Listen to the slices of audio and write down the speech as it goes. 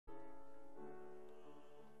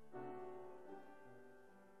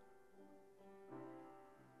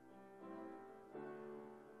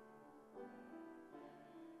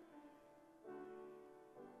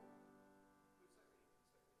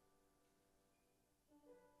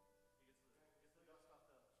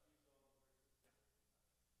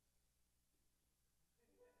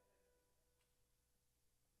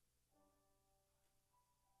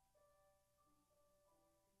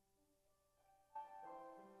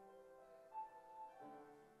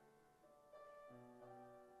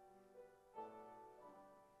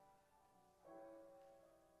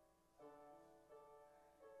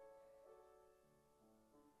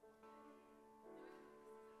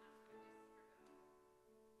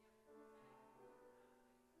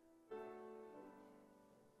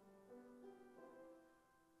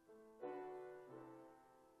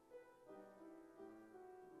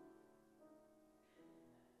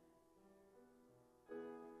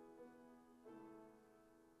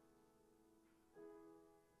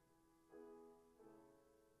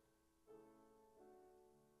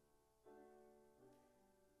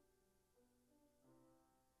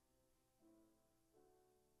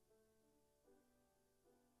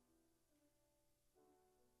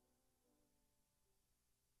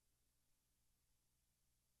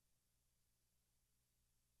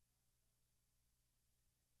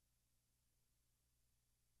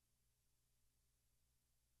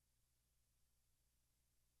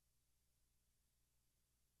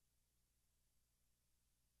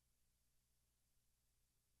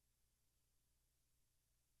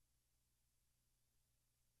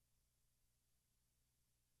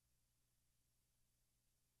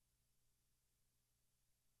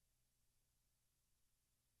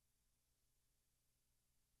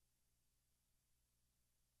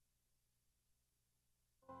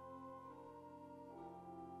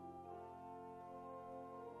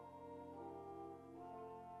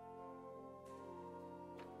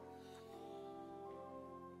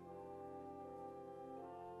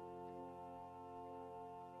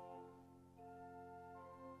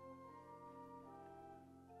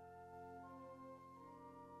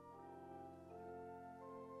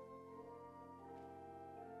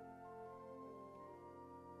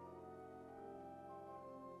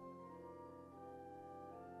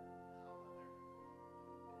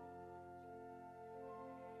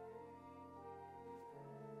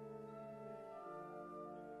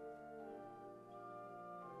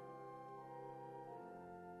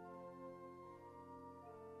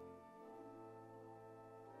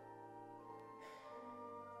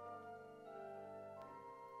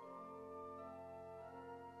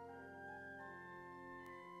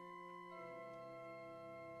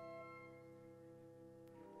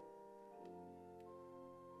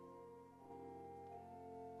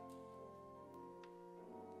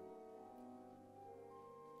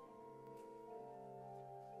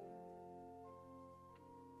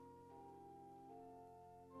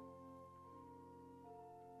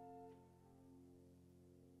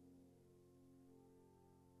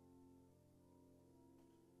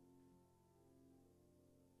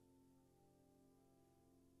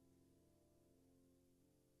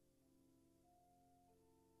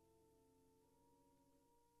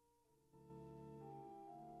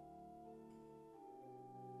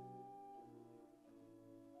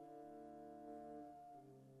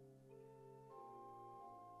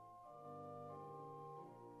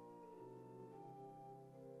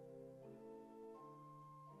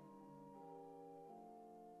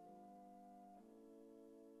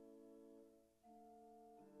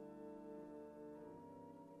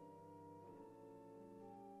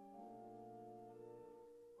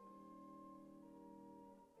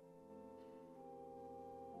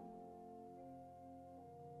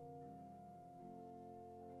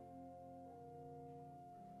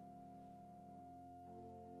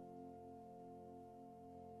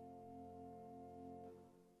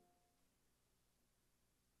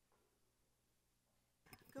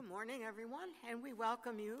Good morning, everyone, and we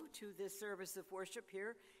welcome you to this service of worship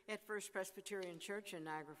here at First Presbyterian Church in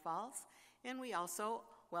Niagara Falls, and we also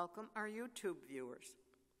welcome our YouTube viewers.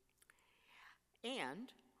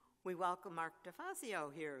 And we welcome Mark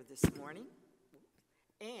DeFazio here this morning,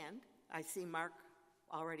 and I see Mark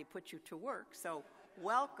already put you to work, so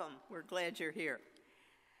welcome. We're glad you're here.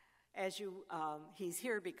 He's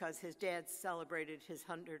here because his dad celebrated his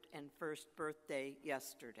 101st birthday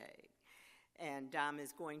yesterday. And Dom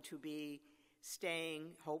is going to be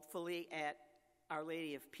staying, hopefully, at Our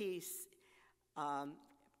Lady of Peace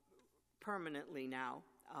permanently now,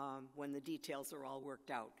 when the details are all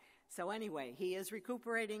worked out. So anyway, he is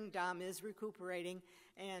recuperating, Dom is recuperating,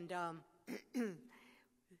 and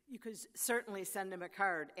you could certainly send him a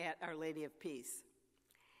card at Our Lady of Peace.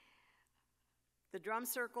 The drum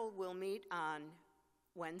circle will meet on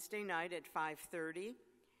Wednesday night at 5:30.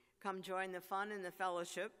 Come join the fun and the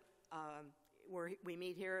fellowship. We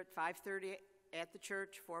meet here at 5:30 at the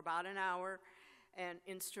church for about an hour, and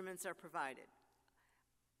instruments are provided.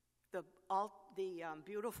 The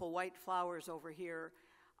beautiful white flowers over here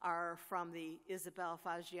are from the Isabel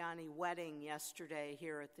Fagiani wedding yesterday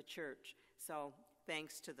here at the church. So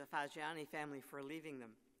thanks to the Fagiani family for leaving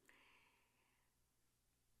them.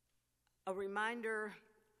 A reminder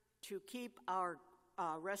to keep our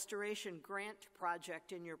restoration grant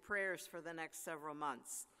project in your prayers for the next several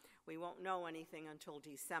months. We won't know anything until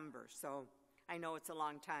December, so I know it's a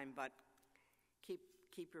long time, but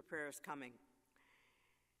keep your prayers coming.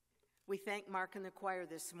 We thank Mark and the choir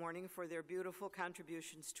this morning for their beautiful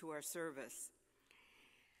contributions to our service.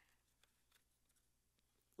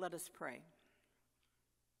 Let us pray.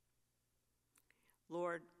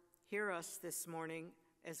 Lord, hear us this morning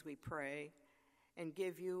as we pray and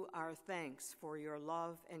give you our thanks for your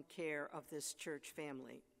love and care of this church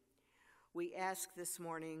family. We ask this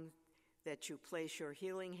morning that you place your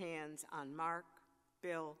healing hands on Mark,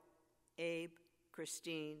 Bill, Abe,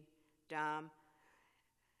 Christine, Dom,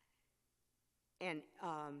 and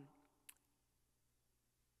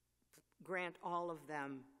grant all of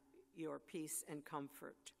them your peace and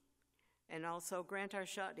comfort. And also grant our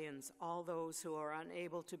shut-ins, all those who are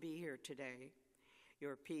unable to be here today,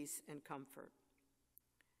 your peace and comfort.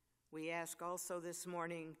 We ask also this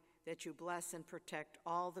morning that you bless and protect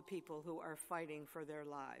all the people who are fighting for their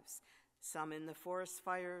lives, some in the forest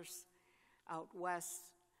fires out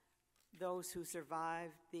west, those who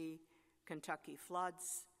survived the Kentucky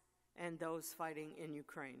floods, and those fighting in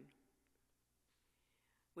Ukraine.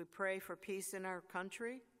 We pray for peace in our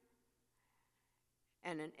country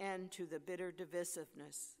and an end to the bitter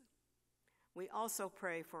divisiveness. We also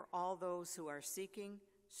pray for all those who are seeking,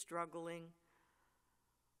 struggling.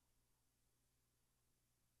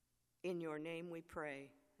 In your name we pray,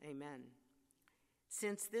 amen.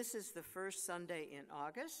 Since this is the first Sunday in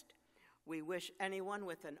August, we wish anyone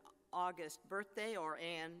with an August birthday or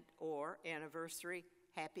anniversary,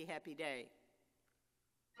 happy day.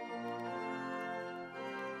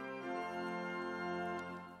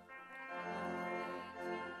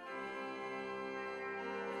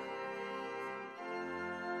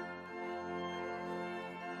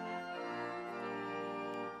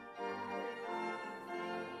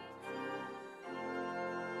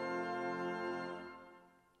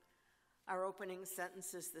 Our opening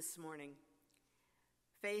sentences this morning.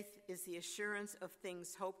 Faith is the assurance of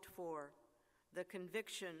things hoped for, the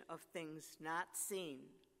conviction of things not seen.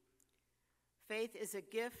 Faith is a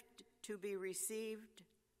gift to be received,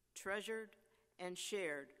 treasured, and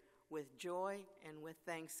shared with joy and with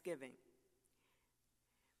thanksgiving.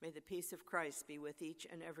 May the peace of Christ be with each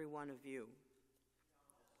and every one of you.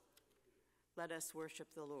 Let us worship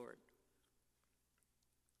the Lord.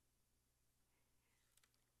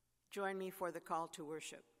 Join me for the call to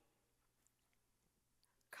worship.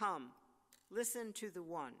 Come, listen to the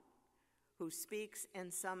one who speaks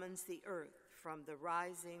and summons the earth from the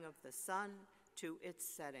rising of the sun to its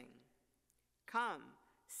setting. Come,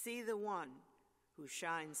 see the one who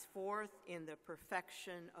shines forth in the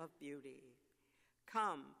perfection of beauty.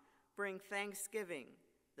 Come, bring thanksgiving,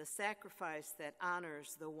 the sacrifice that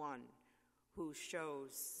honors the one who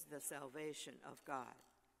shows the salvation of God.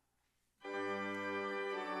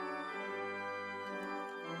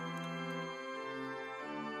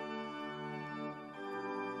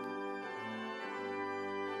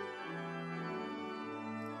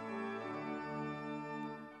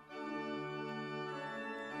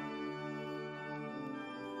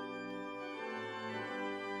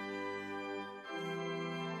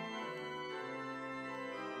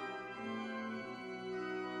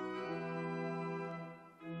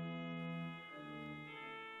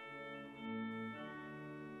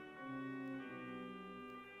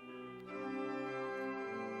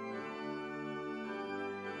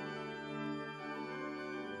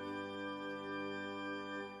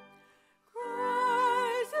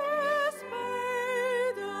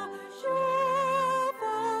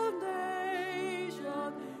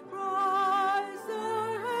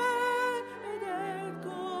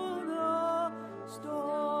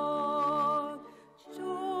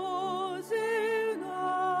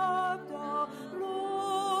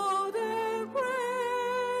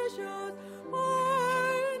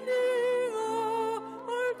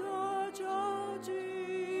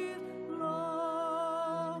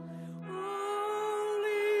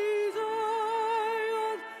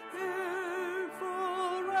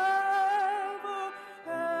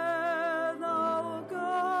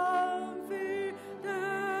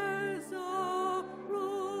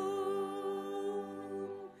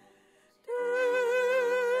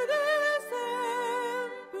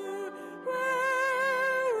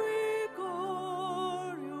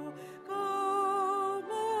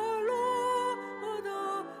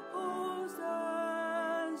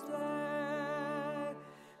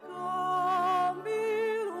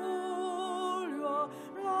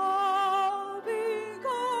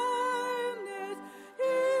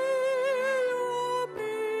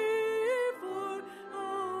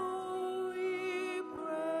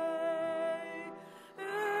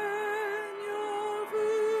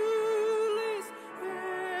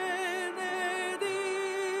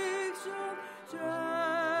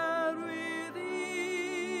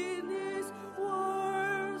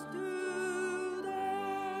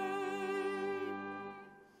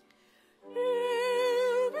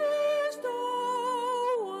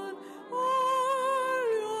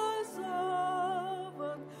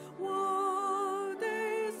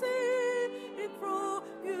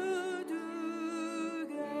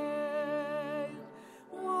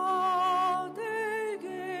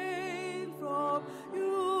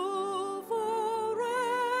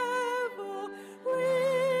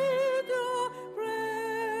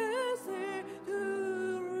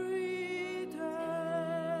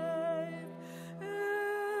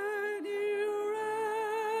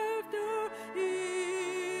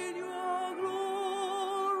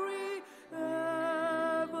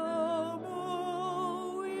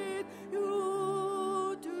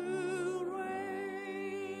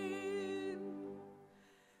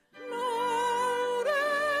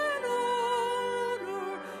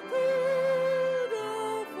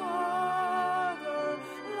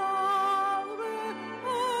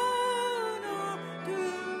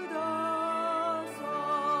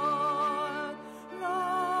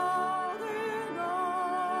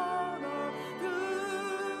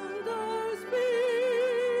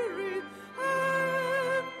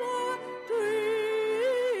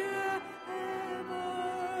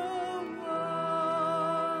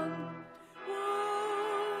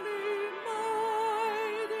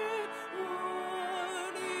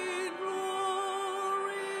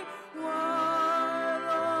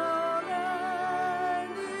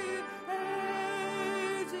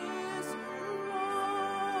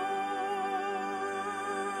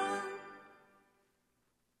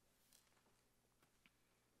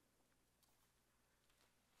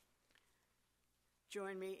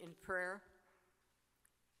 Join me in prayer.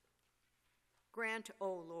 Grant,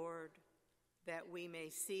 O Lord, that we may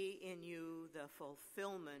see in you the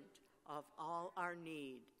fulfillment of all our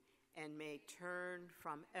need and may turn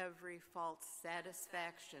from every false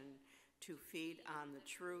satisfaction to feed on the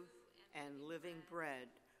truth and living bread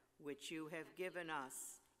which you have given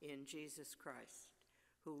us in Jesus Christ,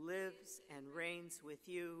 who lives and reigns with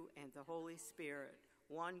you and the Holy Spirit,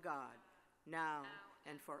 one God, now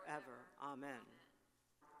and forever. Amen.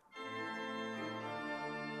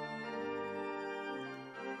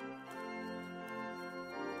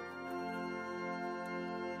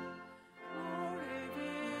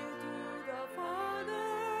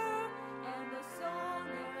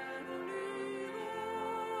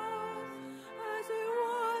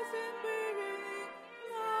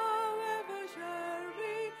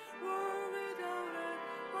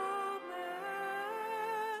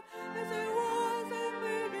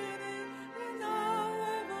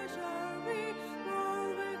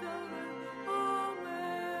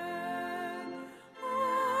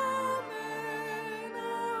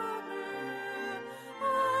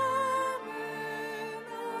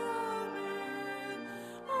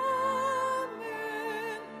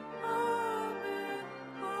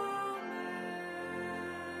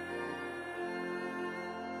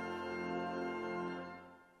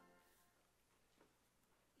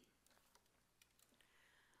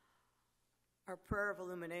 Our prayer of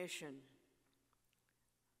illumination.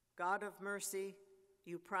 God of mercy,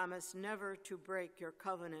 you promise never to break your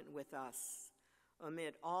covenant with us.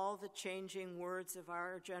 Amid all the changing words of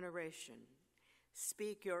our generation,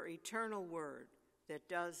 speak your eternal word that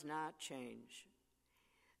does not change.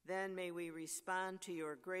 Then may we respond to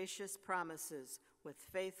your gracious promises with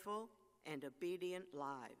faithful and obedient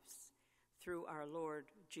lives. Through our Lord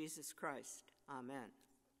Jesus Christ. Amen.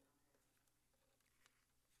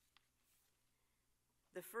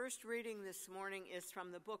 The first reading this morning is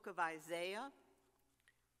from the book of Isaiah,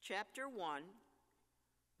 chapter 1,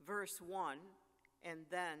 verse 1, and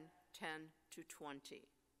then 10 to 20.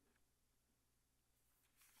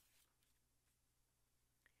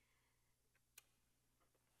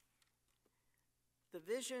 The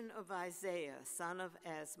vision of Isaiah, son of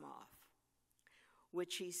Amoz,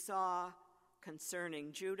 which he saw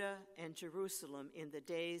concerning Judah and Jerusalem in the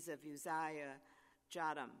days of Uzziah,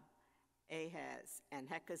 Jotham, Ahaz, and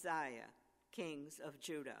Hezekiah, kings of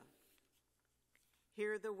Judah.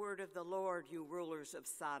 Hear the word of the Lord, you rulers of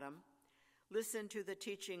Sodom. Listen to the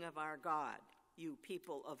teaching of our God, you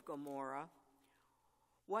people of Gomorrah.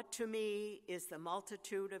 What to me is the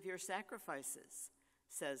multitude of your sacrifices,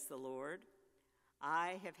 says the Lord.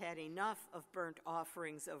 I have had enough of burnt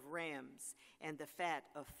offerings of rams and the fat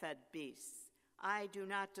of fed beasts. I do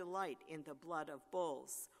not delight in the blood of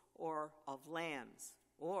bulls or of lambs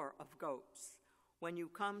or of goats. When you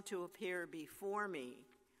come to appear before me,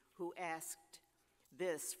 who asked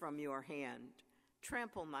this from your hand,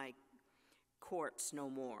 trample my courts no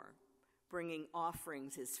more. Bringing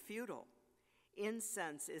offerings is futile.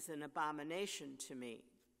 Incense is an abomination to me.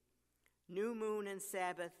 New moon and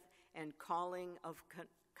Sabbath and calling of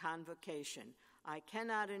convocation. I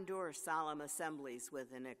cannot endure solemn assemblies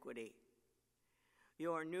with iniquity.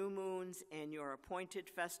 Your new moons and your appointed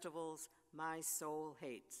festivals my soul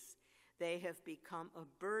hates. They have become a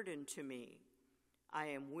burden to me. I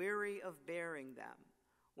am weary of bearing them.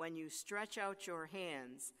 When you stretch out your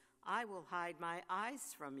hands, I will hide my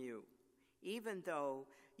eyes from you. Even though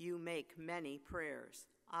you make many prayers,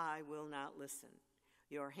 I will not listen.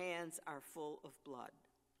 Your hands are full of blood.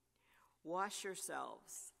 Wash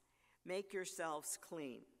yourselves, make yourselves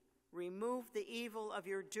clean. Remove the evil of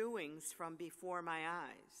your doings from before my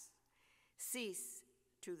eyes. Cease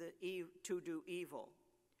to do evil.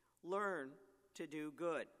 Learn to do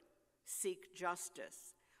good. Seek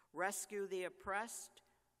justice. Rescue the oppressed.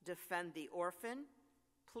 Defend the orphan.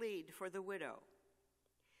 Plead for the widow.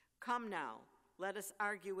 Come now, let us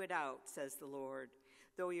argue it out, says the Lord.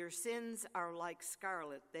 Though your sins are like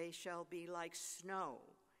scarlet, they shall be like snow.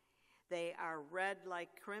 They are red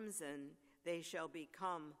like crimson, they shall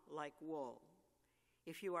become like wool.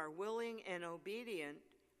 If you are willing and obedient,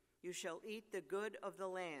 you shall eat the good of the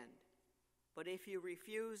land. But if you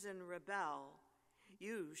refuse and rebel,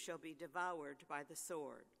 you shall be devoured by the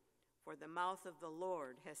sword. For the mouth of the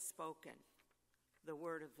Lord has spoken. The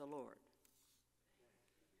word of the Lord.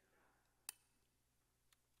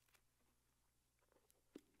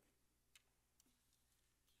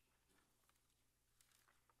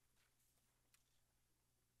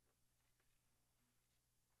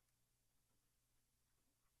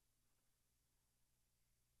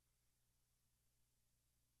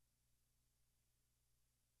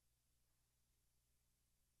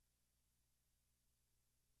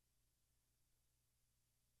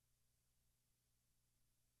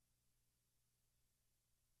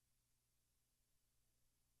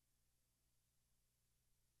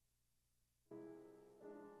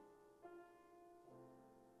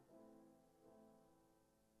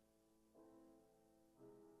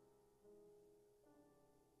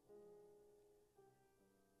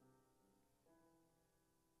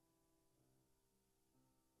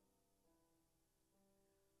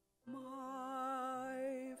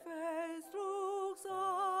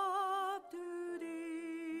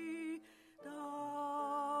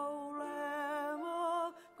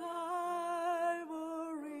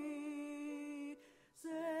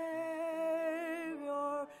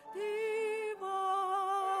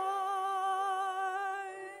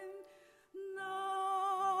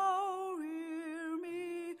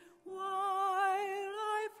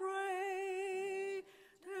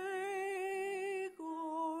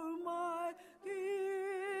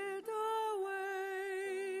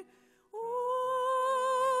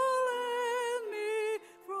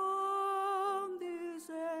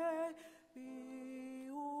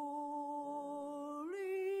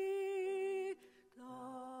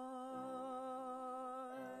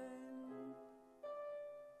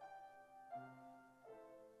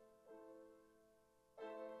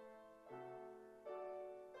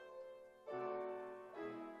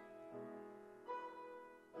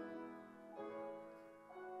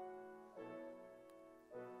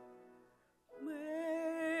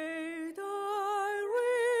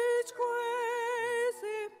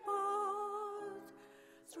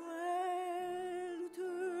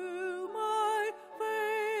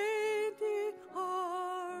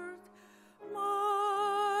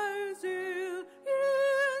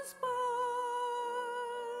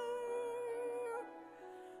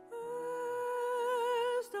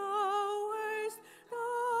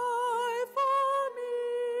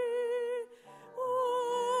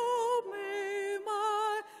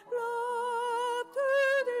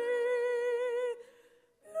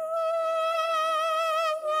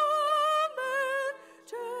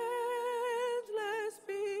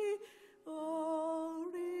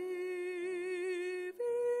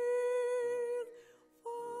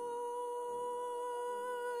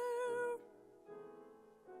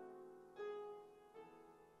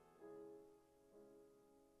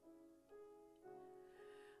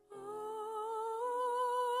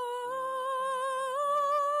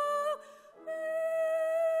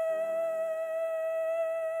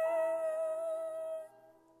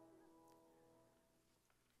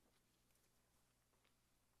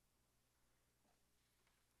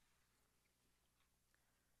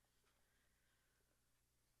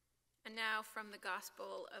 And now from the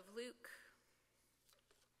Gospel of Luke.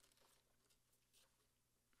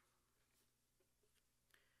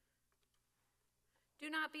 Do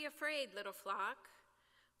not be afraid, little flock,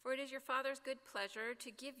 for it is your Father's good pleasure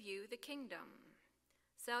to give you the kingdom.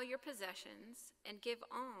 Sell your possessions and give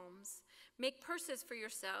alms. Make purses for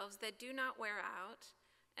yourselves that do not wear out,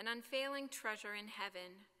 an unfailing treasure in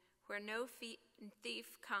heaven, where no thief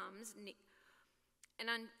comes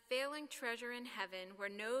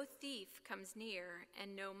near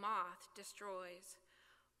and no moth destroys.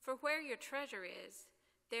 For where your treasure is,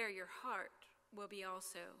 there your heart will be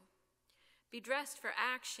also. Be dressed for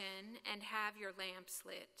action and have your lamps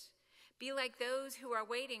lit. Be like those who are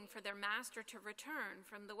waiting for their master to return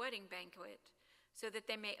from the wedding banquet, so that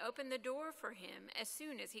they may open the door for him as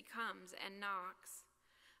soon as he comes and knocks.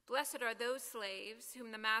 Blessed are those slaves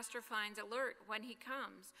whom the master finds alert when he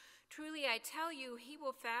comes. Truly I tell you, he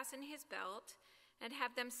will fasten his belt and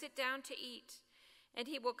have them sit down to eat, and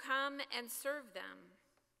he will come and serve them.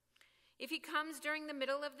 If he comes during the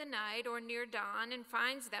middle of the night or near dawn and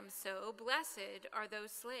finds them so, blessed are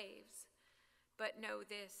those slaves. But know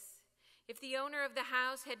this, if the owner of the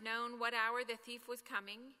house had known what hour the thief was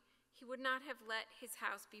coming, he would not have let his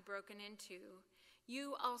house be broken into.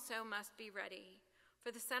 You also must be ready,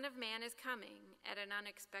 for the Son of Man is coming at an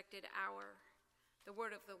unexpected hour. The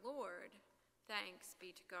word of the Lord. Thanks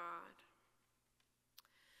be to God.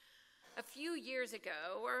 A few years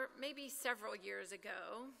ago, or maybe several years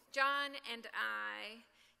ago, John and I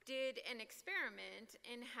did an experiment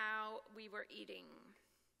in how we were eating.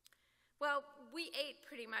 Well, we ate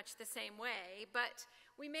pretty much the same way, but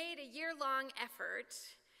we made a year-long effort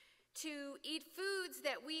to eat foods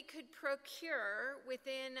that we could procure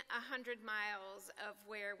within 100 miles of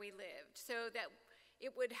where we lived, so that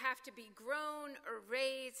it would have to be grown or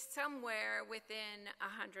raised somewhere within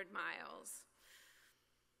 100 miles.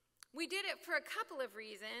 We did it for a couple of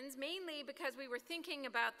reasons, mainly because we were thinking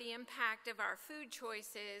about the impact of our food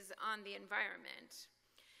choices on the environment.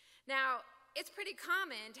 Now, it's pretty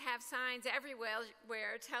common to have signs everywhere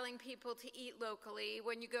telling people to eat locally.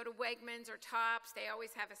 When you go to Wegmans or Tops, they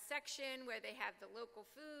always have a section where they have the local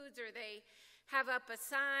foods, or they have up a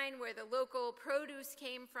sign where the local produce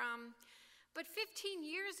came from. But 15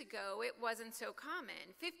 years ago, it wasn't so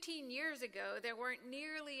common. 15 years ago, there weren't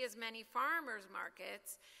nearly as many farmers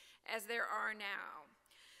markets as there are now.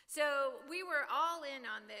 So we were all in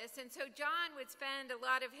on this, and so John would spend a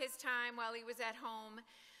lot of his time while he was at home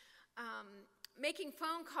making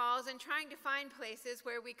phone calls and trying to find places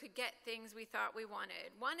where we could get things we thought we wanted.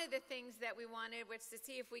 One of the things that we wanted was to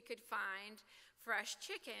see if we could find fresh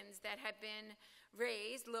chickens that had been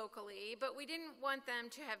raised locally, but we didn't want them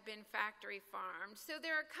to have been factory farmed. So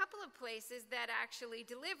there are a couple of places that actually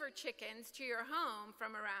deliver chickens to your home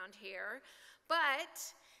from around here, but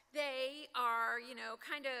they are,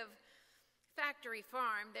 kind of factory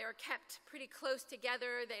farm. They're kept pretty close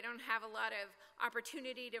together. They don't have a lot of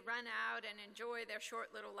opportunity to run out and enjoy their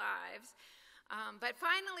short little lives. But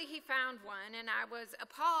finally he found one, and I was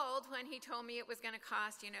appalled when he told me it was going to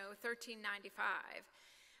cost, $13.95.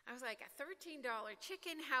 I was like, a $13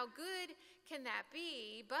 chicken, how good can that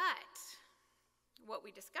be? But what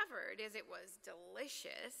we discovered is it was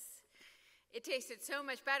delicious. It tasted so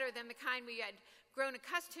much better than the kind we had grown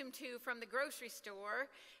accustomed to from the grocery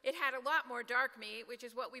store. It had a lot more dark meat, which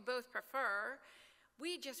is what we both prefer.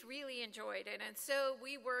 We just really enjoyed it, and so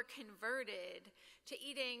we were converted to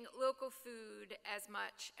eating local food as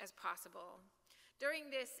much as possible.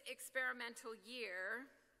 During this experimental year,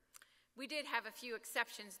 we did have a few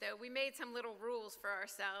exceptions, though. We made some little rules for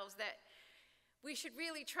ourselves that we should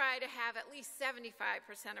really try to have at least 75%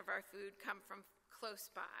 of our food come from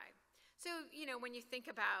close by. So, when you think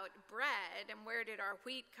about bread and where did our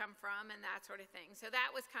wheat come from and that sort of thing. So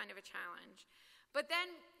that was kind of a challenge. But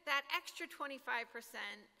then that extra 25%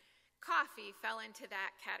 coffee fell into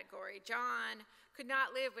that category. John could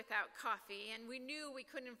not live without coffee, and we knew we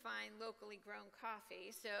couldn't find locally grown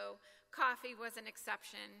coffee, so coffee was an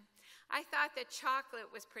exception. I thought that chocolate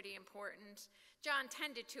was pretty important. John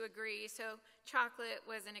tended to agree, so chocolate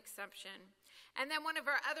was an exception. And then one of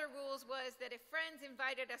our other rules was that if friends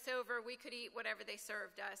invited us over, we could eat whatever they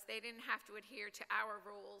served us. They didn't have to adhere to our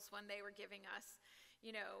rules when they were giving us,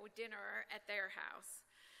 dinner at their house.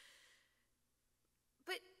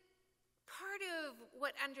 But part of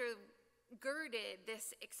what undergirded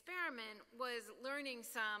this experiment was learning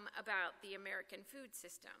some about the American food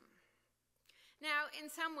system. Now, in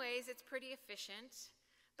some ways, it's pretty efficient,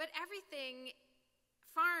 but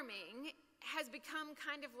farming has become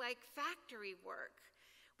kind of like factory work,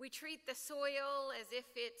 We treat the soil as if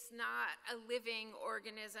it's not a living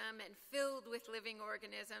organism and filled with living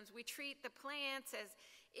organisms. We treat the plants as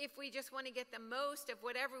if we just want to get the most of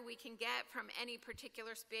whatever we can get from any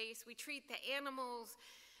particular space. We treat the animals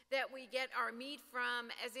that we get our meat from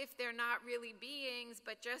as if they're not really beings,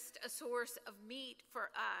 but just a source of meat for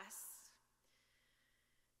us.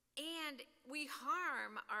 And we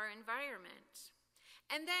harm our environment.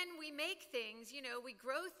 And then we make things, we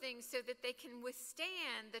grow things so that they can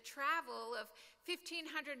withstand the travel of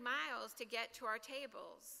 1,500 miles to get to our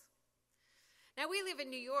tables. Now, we live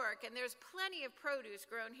in New York, and there's plenty of produce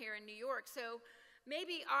grown here in New York, so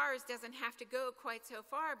maybe ours doesn't have to go quite so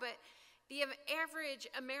far, but the average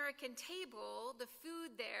American table, the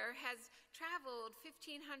food there, has traveled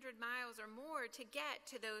 1,500 miles or more to get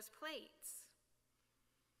to those plates.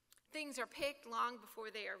 Things are picked long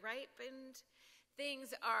before they are ripened.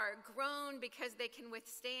 Things are grown because they can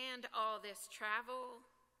withstand all this travel.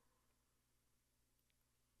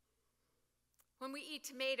 When we eat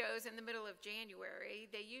tomatoes in the middle of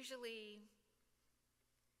January, they usually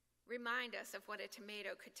remind us of what a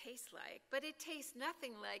tomato could taste like. But it tastes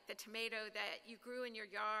nothing like the tomato that you grew in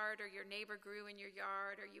your yard, or your neighbor grew in your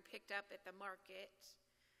yard, or you picked up at the market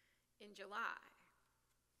in July.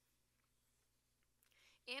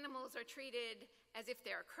 Animals are treated as if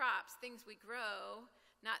they're crops, things we grow,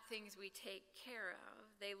 not things we take care of.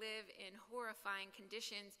 They live in horrifying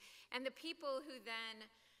conditions, and the people who then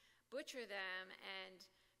butcher them and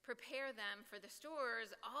prepare them for the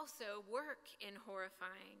stores also work in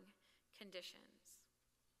horrifying conditions.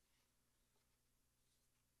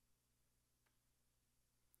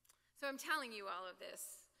 So I'm telling you all of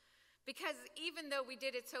this because even though we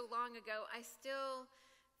did it so long ago, I still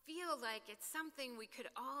feel like it's something we could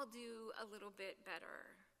all do a little bit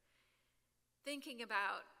better. Thinking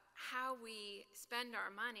about how we spend our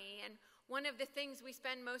money, and one of the things we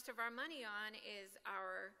spend most of our money on is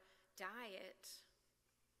our diet.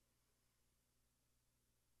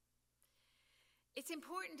 It's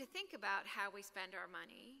important to think about how we spend our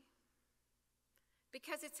money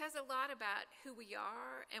because it says a lot about who we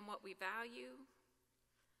are and what we value.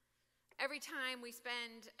 Every time we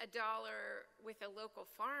spend $1 with a local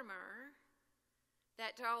farmer,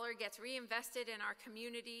 that dollar gets reinvested in our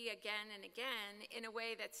community again and again in a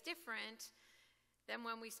way that's different than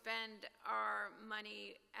when we spend our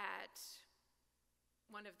money at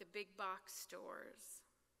one of the big box stores.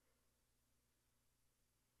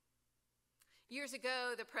 Years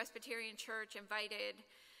ago, the Presbyterian Church invited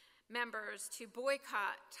members to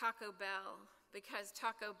boycott Taco Bell because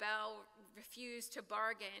Taco Bell refused to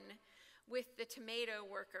bargain with the tomato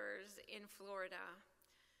workers in Florida.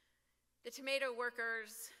 The tomato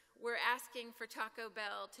workers were asking for Taco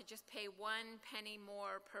Bell to just pay 1 penny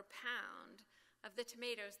more per pound of the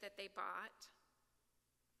tomatoes that they bought,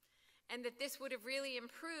 and that this would have really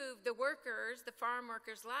improved the workers, the farm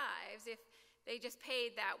workers' lives, if they just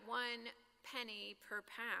paid that 1 penny per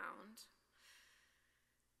pound.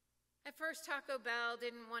 At first, Taco Bell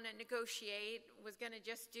didn't want to negotiate, was going to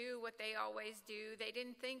just do what they always do. They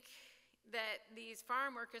didn't think that these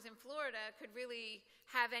farm workers in Florida could really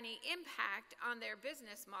have any impact on their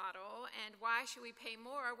business model, and why should we pay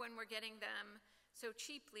more when we're getting them so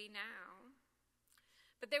cheaply now?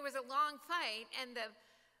 But there was a long fight, and the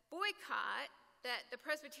boycott that the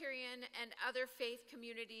Presbyterian and other faith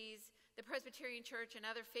communities, the Presbyterian Church and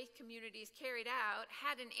other faith communities carried out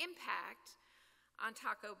had an impact on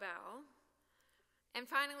Taco Bell. And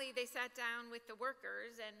finally, they sat down with the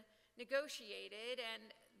workers and negotiated,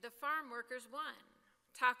 and the farm workers won.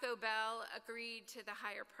 Taco Bell agreed to the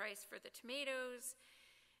higher price for the tomatoes,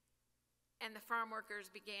 and the farm workers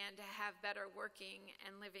began to have better working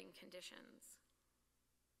and living conditions.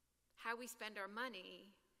 How we spend our money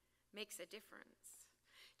makes a difference.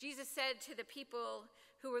 Jesus said to the people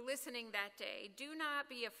who were listening that day, "Do not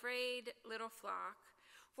be afraid, little flock,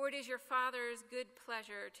 for it is your Father's good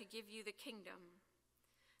pleasure to give you the kingdom.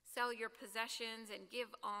 Sell your possessions and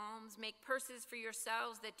give alms. Make purses for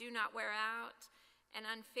yourselves that do not wear out, an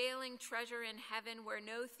unfailing treasure in heaven where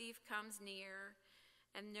no thief comes near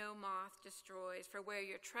and no moth destroys. For where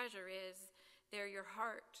your treasure is, there your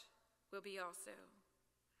heart will be also.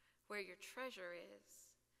 Where your treasure is,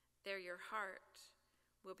 there your heart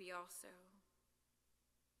will be also."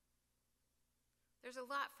 There's a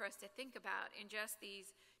lot for us to think about in just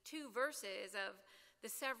these 2 verses of the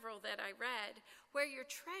several that I read. Where your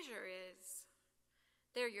treasure is,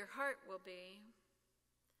 there your heart will be.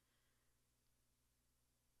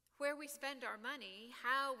 Where we spend our money,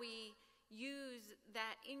 how we use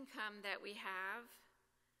that income that we have,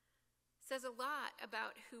 says a lot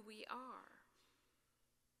about who we are.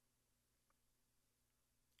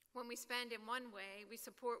 When we spend in one way, we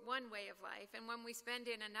support one way of life, and when we spend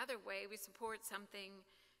in another way, we support something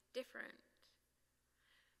different.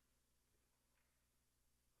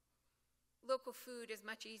 Local food is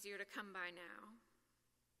much easier to come by now.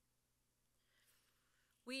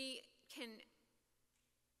 We can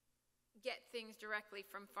get things directly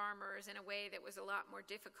from farmers in a way that was a lot more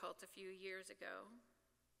difficult a few years ago.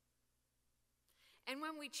 And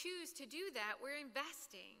when we choose to do that, we're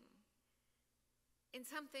investing in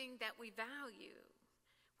something that we value.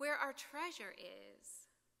 Where our treasure is,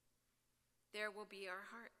 there will be our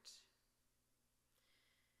heart.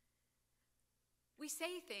 We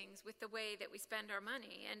say things with the way that we spend our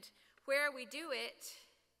money, and where we do it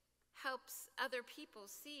helps other people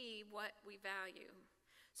see what we value.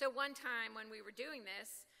 So one time when we were doing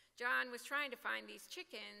this, John was trying to find these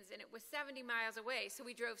chickens, and it was 70 miles away. So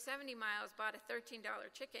we drove 70 miles, bought a $13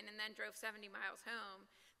 chicken, and then drove 70 miles home.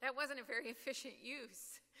 That wasn't a very efficient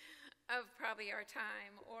use of probably our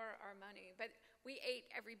time or our money. But we ate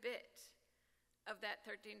every bit of that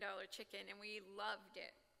 $13 chicken, and we loved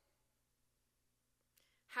it.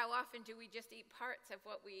 How often do we just eat parts of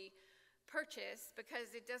what we purchase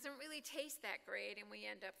because it doesn't really taste that great, and we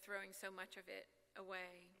end up throwing so much of it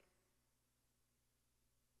away?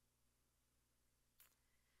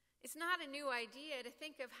 It's not a new idea to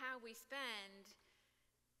think of how we spend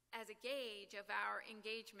as a gauge of our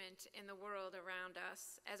engagement in the world around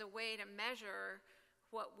us, as a way to measure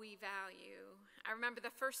what we value. I remember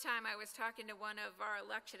the first time I was talking to one of our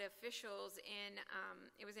elected officials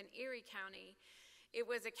it was in Erie County. It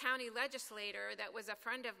was a county legislator that was a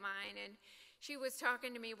friend of mine, and she was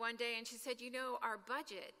talking to me one day, and she said, our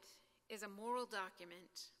budget is a moral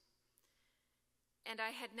document. And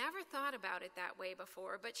I had never thought about it that way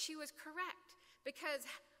before, but she was correct, because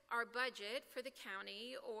our budget for the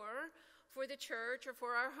county or for the church or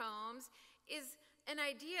for our homes is an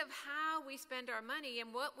idea of how we spend our money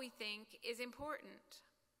and what we think is important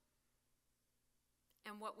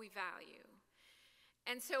and what we value.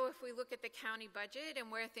 And so if we look at the county budget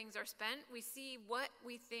and where things are spent, we see what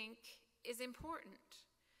we think is important.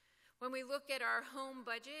 When we look at our home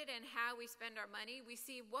budget and how we spend our money, we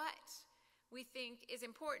see what we think is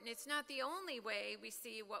important. It's not the only way we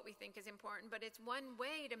see what we think is important, but it's one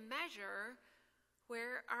way to measure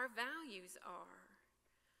where our values are.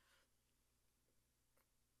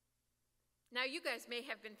 Now, you guys may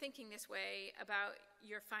have been thinking this way about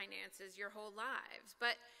your finances your whole lives,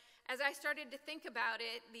 but as I started to think about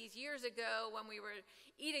it these years ago when we were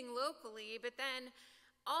eating locally, but then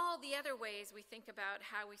all the other ways we think about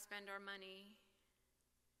how we spend our money,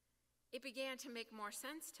 it began to make more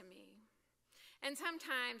sense to me. And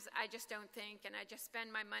sometimes I just don't think, and I just spend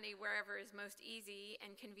my money wherever is most easy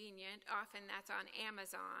and convenient. Often that's on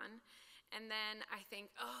Amazon. And then I think,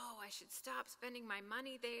 I should stop spending my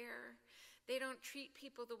money there. They don't treat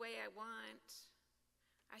people the way I want.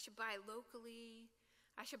 I should buy locally.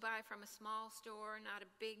 I should buy from a small store, not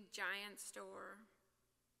a big, giant store.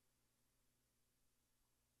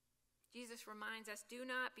 Jesus reminds us, do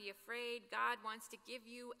not be afraid. God wants to give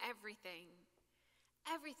you everything.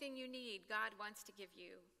 Everything you need, God wants to give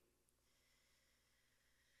you.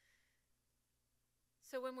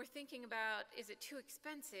 So when we're thinking about, is it too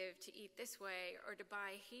expensive to eat this way or to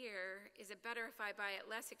buy here? Is it better if I buy it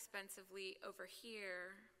less expensively over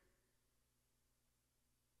here?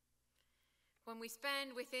 When we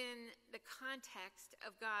spend within the context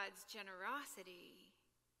of God's generosity,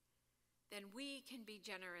 then we can be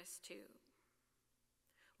generous too.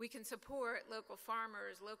 We can support local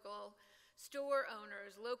farmers, local store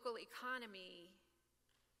owners, local economy.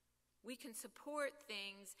 We can support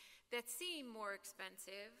things that seem more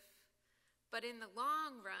expensive, but in the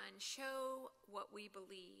long run show what we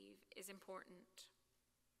believe is important.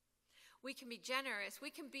 We can be generous. We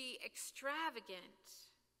can be extravagant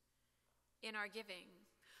in our giving.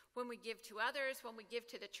 When we give to others, when we give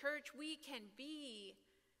to the church, we can be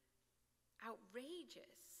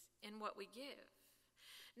outrageous in what we give.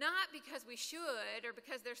 Not because we should or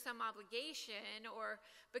because there's some obligation or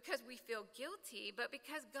because we feel guilty, but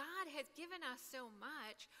because God has given us so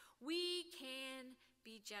much, we can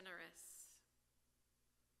be generous.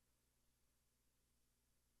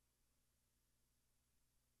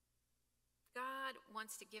 God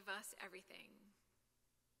wants to give us everything.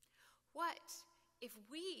 What if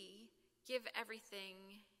we give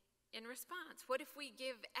everything in response? What if we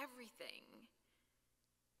give everything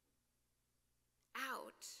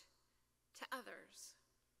out to others?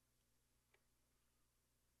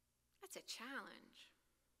 That's a challenge.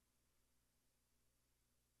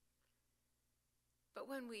 But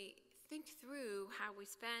when we think through how we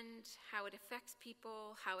spend, how it affects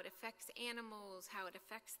people, how it affects animals, how it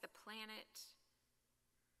affects the planet.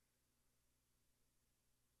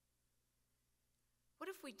 What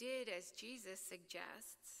if we did as Jesus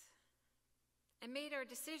suggests and made our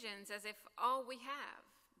decisions as if all we have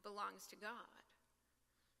belongs to God?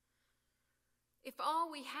 If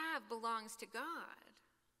all we have belongs to God,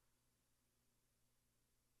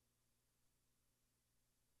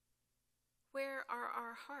 where are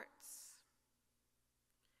our hearts?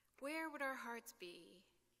 Where would our hearts be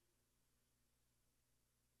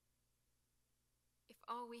if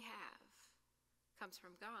all we have comes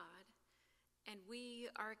from God and we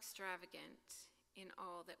are extravagant in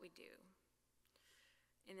all that we do?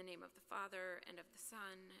 In the name of the Father, and of the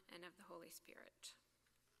Son, and of the Holy Spirit.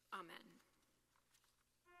 Amen.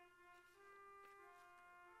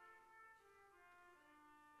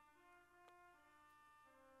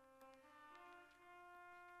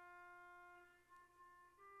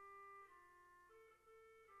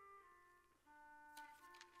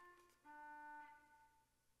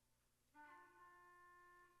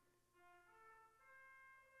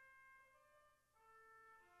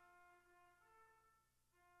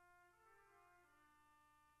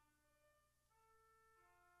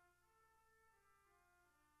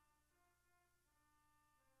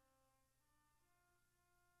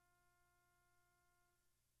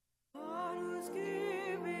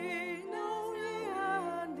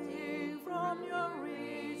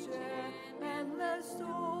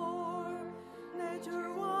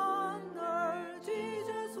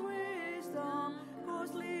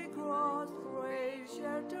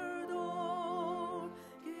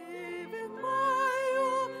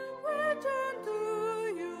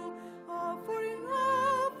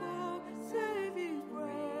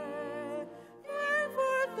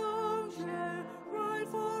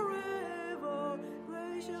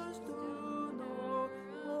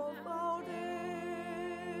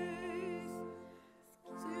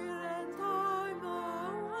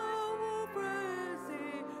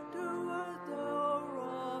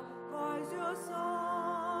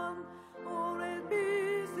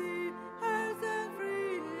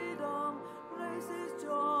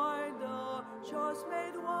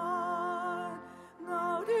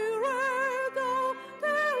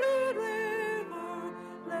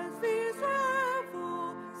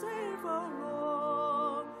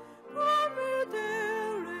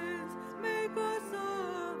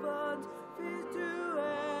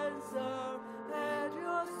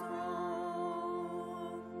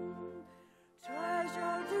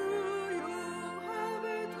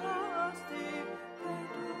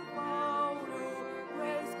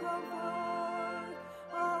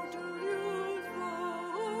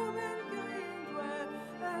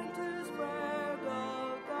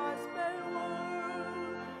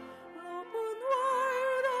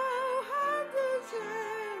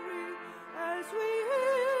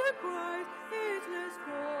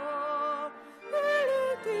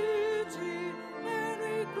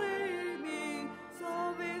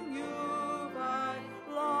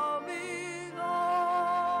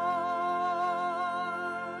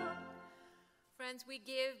 We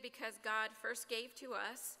give because God first gave to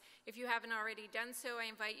us. If you haven't already done so, I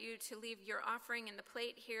invite you to leave your offering in the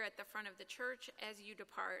plate here at the front of the church as you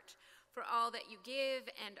depart. For all that you give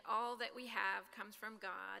and all that we have comes from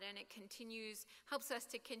God, and it helps us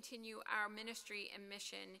to continue our ministry and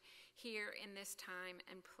mission here in this time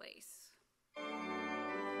and place.